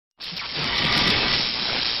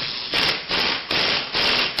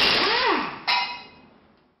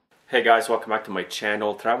Hey guys, welcome back to my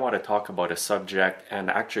channel. Today I want to talk about a subject, and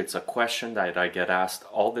actually it's a question that I get asked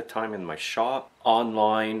all the time in my shop,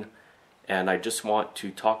 online, and I just want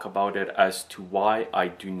to talk about it as to why I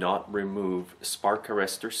do not remove spark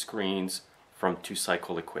arrestor screens from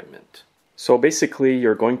 2-cycle equipment. So basically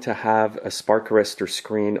you're going to have a spark arrestor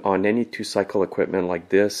screen on any 2-cycle equipment like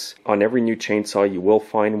this. On every new chainsaw you will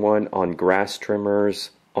find one, on grass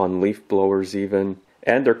trimmers, on leaf blowers even.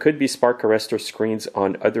 And there could be spark arrestor screens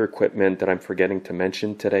on other equipment that I'm forgetting to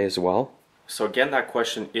mention today as well. So again, that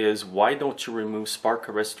question is, why don't you remove spark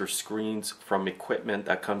arrestor screens from equipment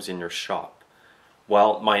that comes in your shop?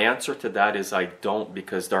 Well, my answer to that is I don't,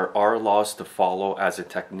 because there are laws to follow as a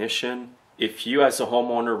technician. If you as a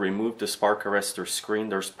homeowner remove the spark arrestor screen,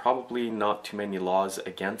 there's probably not too many laws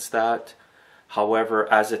against that. However,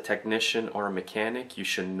 as a technician or a mechanic, you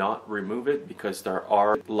should not remove it because there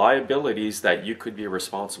are liabilities that you could be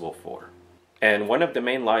responsible for. And one of the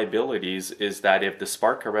main liabilities is that if the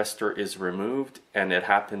spark arrestor is removed and it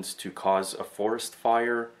happens to cause a forest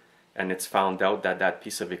fire and it's found out that that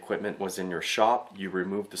piece of equipment was in your shop, you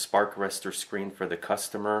remove the spark arrestor screen for the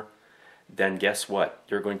customer, then guess what?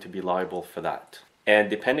 You're going to be liable for that. And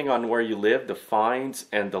depending on where you live, the fines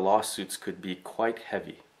and the lawsuits could be quite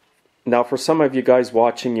heavy. Now for some of you guys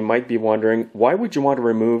watching, you might be wondering, why would you want to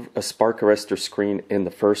remove a spark arrestor screen in the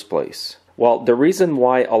first place? Well, the reason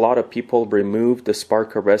why a lot of people remove the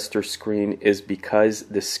spark arrestor screen is because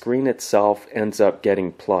the screen itself ends up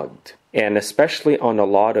getting plugged. And especially on a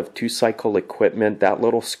lot of 2-cycle equipment, that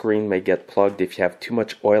little screen may get plugged if you have too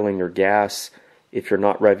much oil in your gas, if you're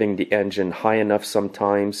not revving the engine high enough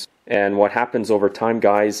sometimes. And what happens over time,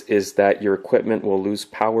 guys, is that your equipment will lose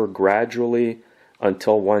power gradually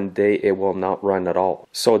until one day it will not run at all.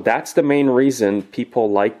 So that's the main reason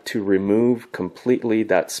people like to remove completely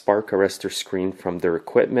that spark arrestor screen from their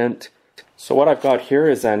equipment. So what I've got here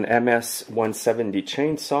is an MS-170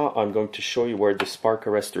 chainsaw. I'm going to show you where the spark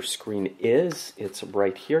arrestor screen is. It's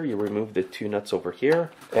right here. You remove the 2 nuts over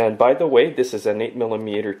here. And by the way, this is an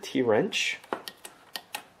 8mm T-wrench.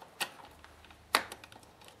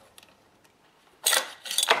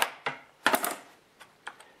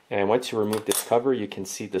 And once you remove this cover, you can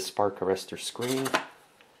see the spark arrestor screen.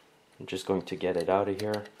 I'm just going to get it out of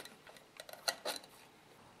here.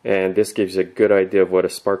 And this gives you a good idea of what a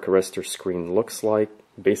spark arrestor screen looks like.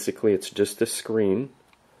 Basically, it's just a screen.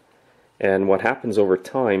 And what happens over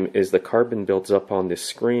time is the carbon builds up on this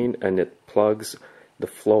screen and it plugs the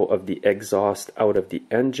flow of the exhaust out of the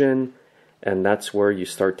engine. And that's where you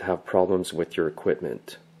start to have problems with your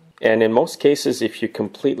equipment. And in most cases, if you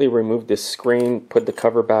completely remove this screen, put the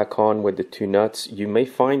cover back on with the 2 nuts, you may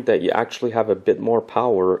find that you actually have a bit more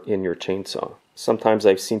power in your chainsaw. Sometimes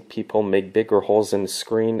I've seen people make bigger holes in the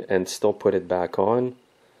screen and still put it back on.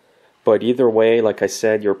 But either way, like I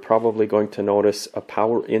said, you're probably going to notice a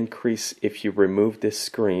power increase if you remove this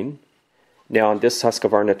screen. Now on this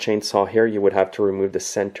Husqvarna chainsaw here, you would have to remove the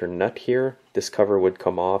center nut here. This cover would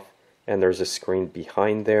come off and there's a screen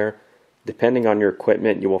behind there. Depending on your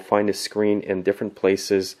equipment, you will find a screen in different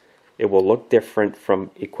places. It will look different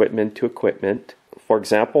from equipment to equipment. For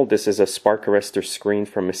example, this is a spark arrestor screen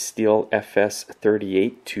from a Stihl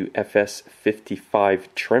FS38 to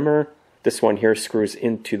FS55 trimmer. This one here screws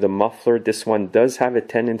into the muffler. This one does have a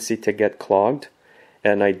tendency to get clogged.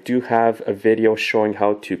 And I do have a video showing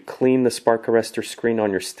how to clean the spark arrestor screen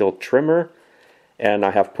on your Stihl trimmer. And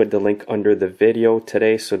I have put the link under the video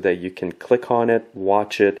today so that you can click on it,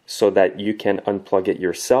 watch it, so that you can unplug it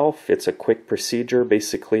yourself. It's a quick procedure.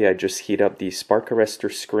 Basically, I just heat up the spark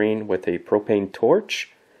arrestor screen with a propane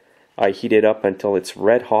torch. I heat it up until it's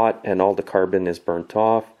red hot and all the carbon is burnt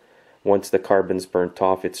off. Once the carbon's burnt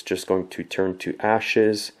off, it's just going to turn to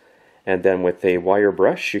ashes. And then with a wire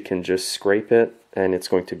brush, you can just scrape it and it's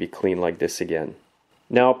going to be clean like this again.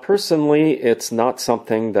 Now, personally, it's not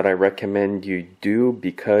something that I recommend you do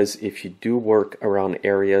because if you do work around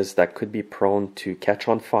areas that could be prone to catch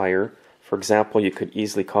on fire, for example, you could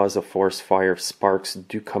easily cause a forest fire if sparks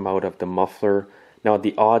do come out of the muffler. Now,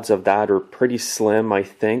 the odds of that are pretty slim, I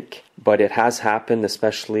think, but it has happened,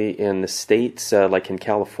 especially in the States, like in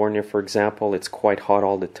California, for example. It's quite hot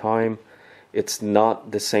all the time. It's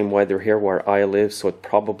not the same weather here where I live, so it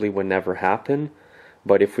probably would never happen.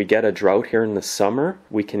 But if we get a drought here in the summer,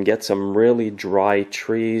 we can get some really dry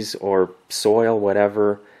trees or soil,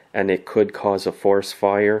 whatever, and it could cause a forest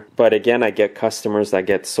fire. But again, I get customers that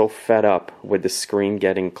get so fed up with the screen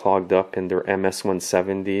getting clogged up in their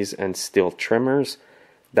MS-170s and Stihl trimmers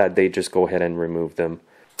that they just go ahead and remove them.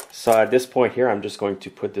 So at this point here, I'm just going to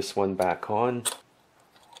put this one back on.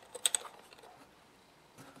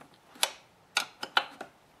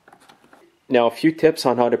 Now, a few tips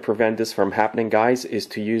on how to prevent this from happening, guys, is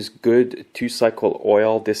to use good 2-cycle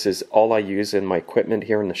oil. This is all I use in my equipment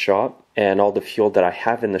here in the shop, and all the fuel that I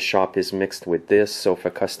have in the shop is mixed with this. So if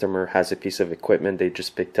a customer has a piece of equipment they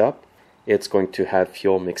just picked up, it's going to have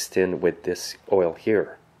fuel mixed in with this oil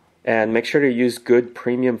here. And make sure to use good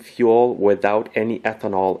premium fuel without any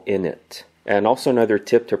ethanol in it. And also another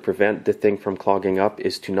tip to prevent the thing from clogging up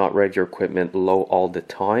is to not rev your equipment low all the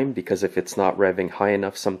time, because if it's not revving high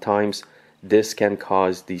enough sometimes, this can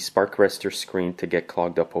cause the spark arrestor screen to get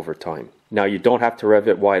clogged up over time. Now, you don't have to rev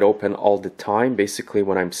it wide open all the time. Basically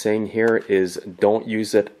what I'm saying here is don't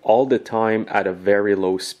use it all the time at a very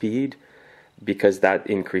low speed, because that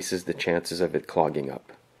increases the chances of it clogging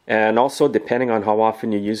up. And also, depending on how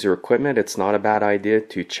often you use your equipment, it's not a bad idea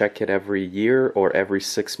to check it every year or every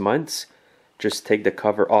 6 months. Just take the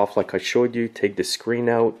cover off like I showed you, take the screen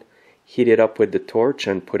out, heat it up with the torch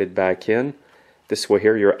and put it back in. This way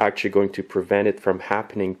here you're actually going to prevent it from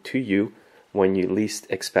happening to you when you least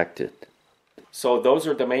expect it. So those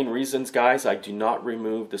are the main reasons, guys. I do not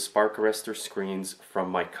remove the spark arrestor screens from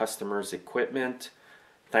my customers' equipment.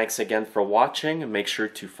 Thanks again for watching, and make sure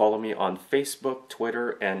to follow me on Facebook,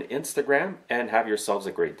 Twitter, and Instagram, and have yourselves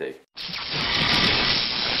a great day.